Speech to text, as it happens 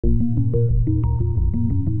The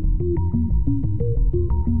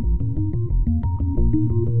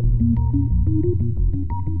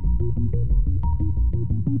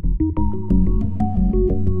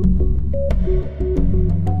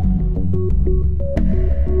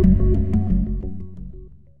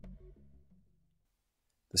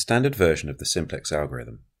standard version of the simplex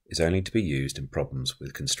algorithm is only to be used in problems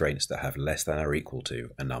with constraints that have less than or equal to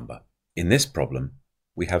a number. In this problem,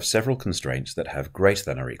 we have several constraints that have greater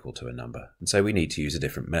than or equal to a number, and so we need to use a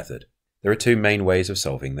different method. There are two main ways of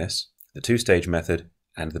solving this, the two-stage method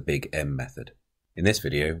and the big M method. In this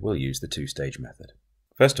video, we'll use the two-stage method.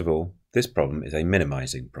 First of all, this problem is a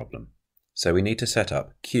minimizing problem, so we need to set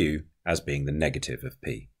up Q as being the negative of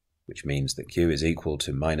P, which means that Q is equal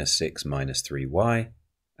to minus 6 minus 3y,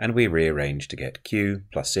 and we rearrange to get Q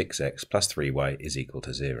plus 6x plus 3y is equal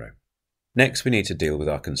to 0. Next, we need to deal with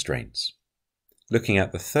our constraints. Looking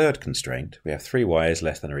at the third constraint, we have 3y is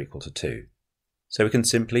less than or equal to 2. So we can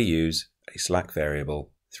simply use a slack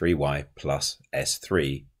variable 3y plus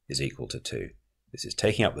s3 is equal to 2. This is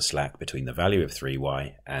taking up the slack between the value of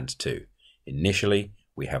 3y and 2. Initially,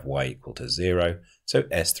 we have y equal to 0, so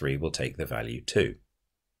s3 will take the value 2.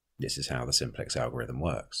 This is how the simplex algorithm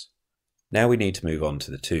works. Now we need to move on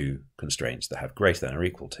to the two constraints that have greater than or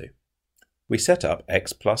equal to. We set up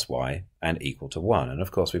x plus y and equal to 1, and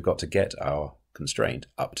of course we've got to get our constraint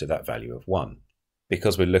up to that value of 1.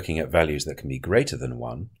 Because we're looking at values that can be greater than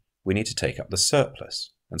 1, we need to take up the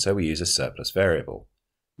surplus, and so we use a surplus variable.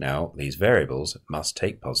 Now these variables must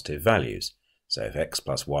take positive values, so if x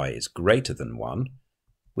plus y is greater than 1,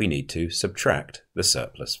 we need to subtract the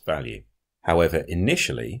surplus value. However,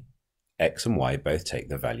 initially, x and y both take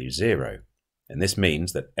the value 0, and this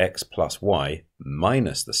means that x plus y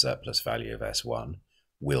minus the surplus value of s1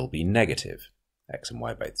 will be negative. X and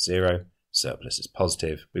y both 0, surplus is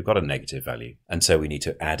positive, we've got a negative value, and so we need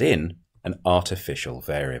to add in an artificial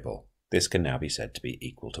variable. This can now be said to be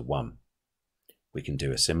equal to 1. We can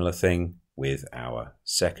do a similar thing with our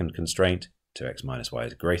second constraint, 2x minus y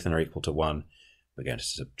is greater than or equal to 1. We're going to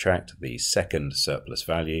subtract the second surplus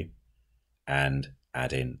value and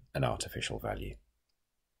add in an artificial value.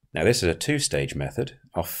 Now this is a two-stage method.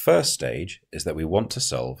 Our first stage is that we want to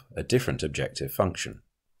solve a different objective function.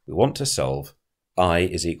 We want to solve I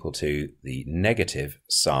is equal to the negative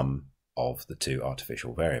sum of the two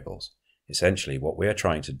artificial variables. Essentially what we are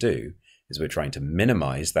trying to do is we're trying to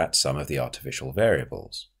minimize that sum of the artificial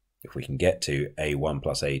variables. If we can get to a1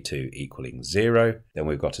 plus a2 equaling 0, then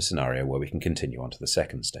we've got a scenario where we can continue on to the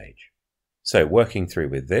second stage. So working through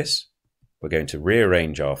with this, we're going to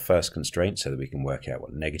rearrange our first constraint so that we can work out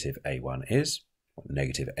what negative a1 is, what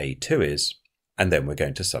negative a2 is, and then we're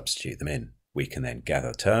going to substitute them in. We can then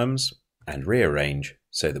gather terms and rearrange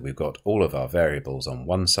so that we've got all of our variables on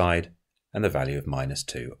one side and the value of minus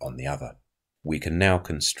 2 on the other. We can now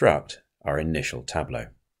construct our initial tableau.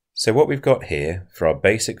 So what we've got here for our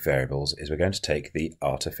basic variables is we're going to take the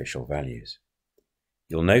artificial values.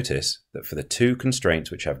 You'll notice that for the two constraints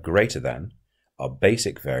which have greater than, our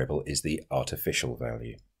basic variable is the artificial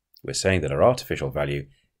value. We're saying that our artificial value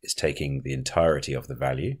is taking the entirety of the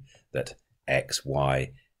value, that x,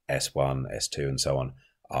 y, s1, s2 and so on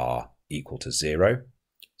are equal to 0.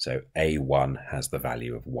 So a1 has the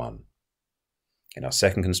value of 1. In our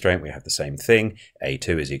second constraint we have the same thing,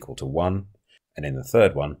 a2 is equal to 1, and in the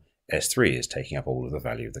third one s3 is taking up all of the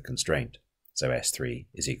value of the constraint, so s3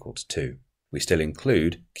 is equal to 2. We still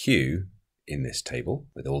include q in this table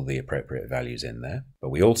with all the appropriate values in there, but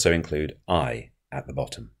we also include I at the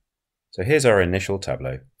bottom. So here's our initial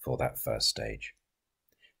tableau for that first stage.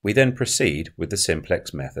 We then proceed with the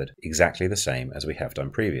simplex method exactly the same as we have done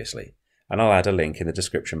previously, and I'll add a link in the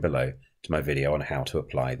description below to my video on how to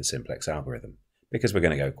apply the simplex algorithm, because we're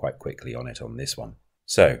going to go quite quickly on it on this one.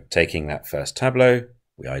 So taking that first tableau,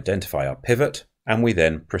 we identify our pivot and we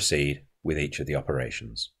then proceed with each of the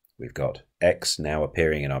operations. We've got x now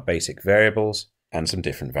appearing in our basic variables and some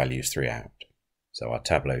different values throughout. So our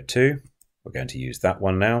tableau 2, we're going to use that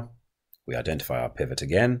one now. We identify our pivot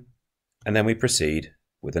again, and then we proceed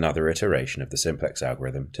with another iteration of the simplex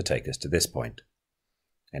algorithm to take us to this point.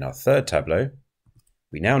 In our third tableau,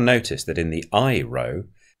 we now notice that in the I row,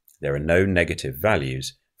 there are no negative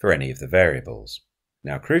values for any of the variables.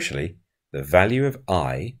 Now crucially, the value of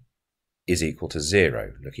I is equal to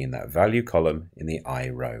 0. Looking in that value column in the I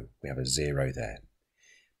row, we have a 0 there.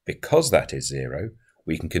 Because that is 0,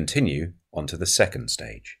 we can continue on to the second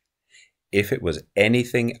stage. If it was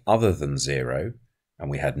anything other than 0, and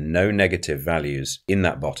we had no negative values in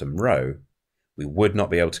that bottom row, we would not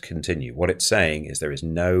be able to continue. What it's saying is there is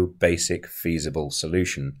no basic feasible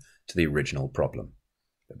solution to the original problem.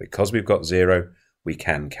 But because we've got 0, we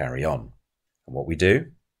can carry on. And what we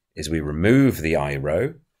do is we remove the I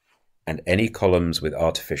row and any columns with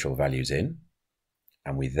artificial values in,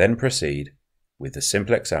 and we then proceed with the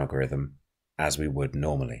simplex algorithm as we would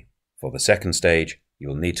normally. For the second stage, you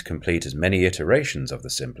will need to complete as many iterations of the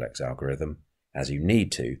simplex algorithm as you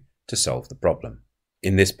need to solve the problem.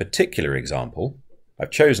 In this particular example, I've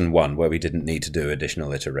chosen one where we didn't need to do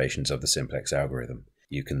additional iterations of the simplex algorithm.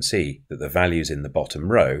 You can see that the values in the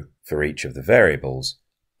bottom row for each of the variables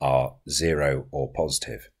are 0 or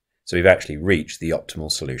positive. So we've actually reached the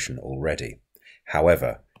optimal solution already.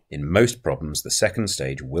 However, in most problems, the second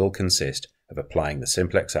stage will consist of applying the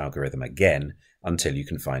simplex algorithm again until you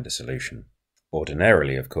can find a solution.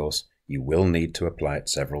 Ordinarily, of course, you will need to apply it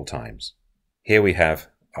several times. Here we have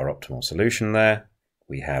our optimal solution there.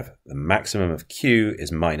 We have the maximum of Q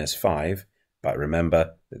is -5, but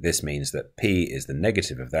remember that this means that P is the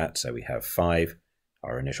negative of that, so we have 5.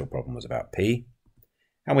 Our initial problem was about P.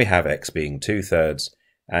 And we have X being 2/3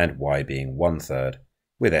 and Y being 1/3,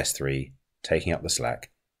 with S3 taking up the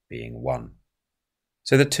slack being 1.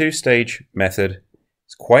 So the two-stage method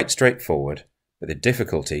is quite straightforward, but the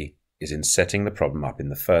difficulty is in setting the problem up in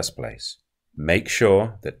the first place. Make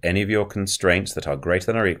sure that any of your constraints that are greater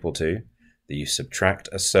than or equal to, that you subtract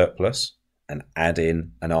a surplus and add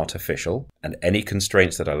in an artificial, and any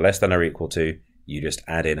constraints that are less than or equal to, you just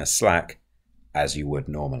add in a slack as you would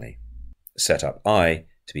normally. Set up I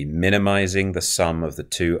to be minimizing the sum of the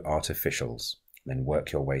two artificials, then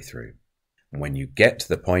work your way through. And when you get to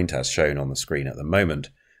the point as shown on the screen at the moment,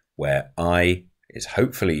 where I is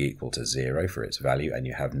hopefully equal to 0 for its value, and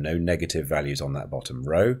you have no negative values on that bottom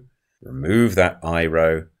row, remove that I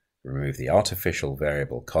row, remove the artificial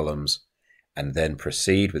variable columns, and then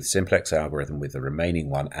proceed with simplex algorithm with the remaining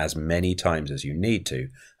one as many times as you need to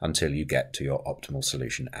until you get to your optimal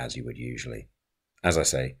solution as you would usually. As I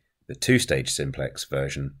say, the two-stage simplex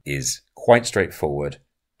version is quite straightforward,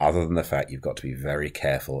 other than the fact you've got to be very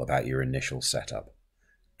careful about your initial setup.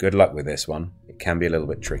 Good luck with this one. It can be a little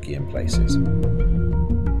bit tricky in places.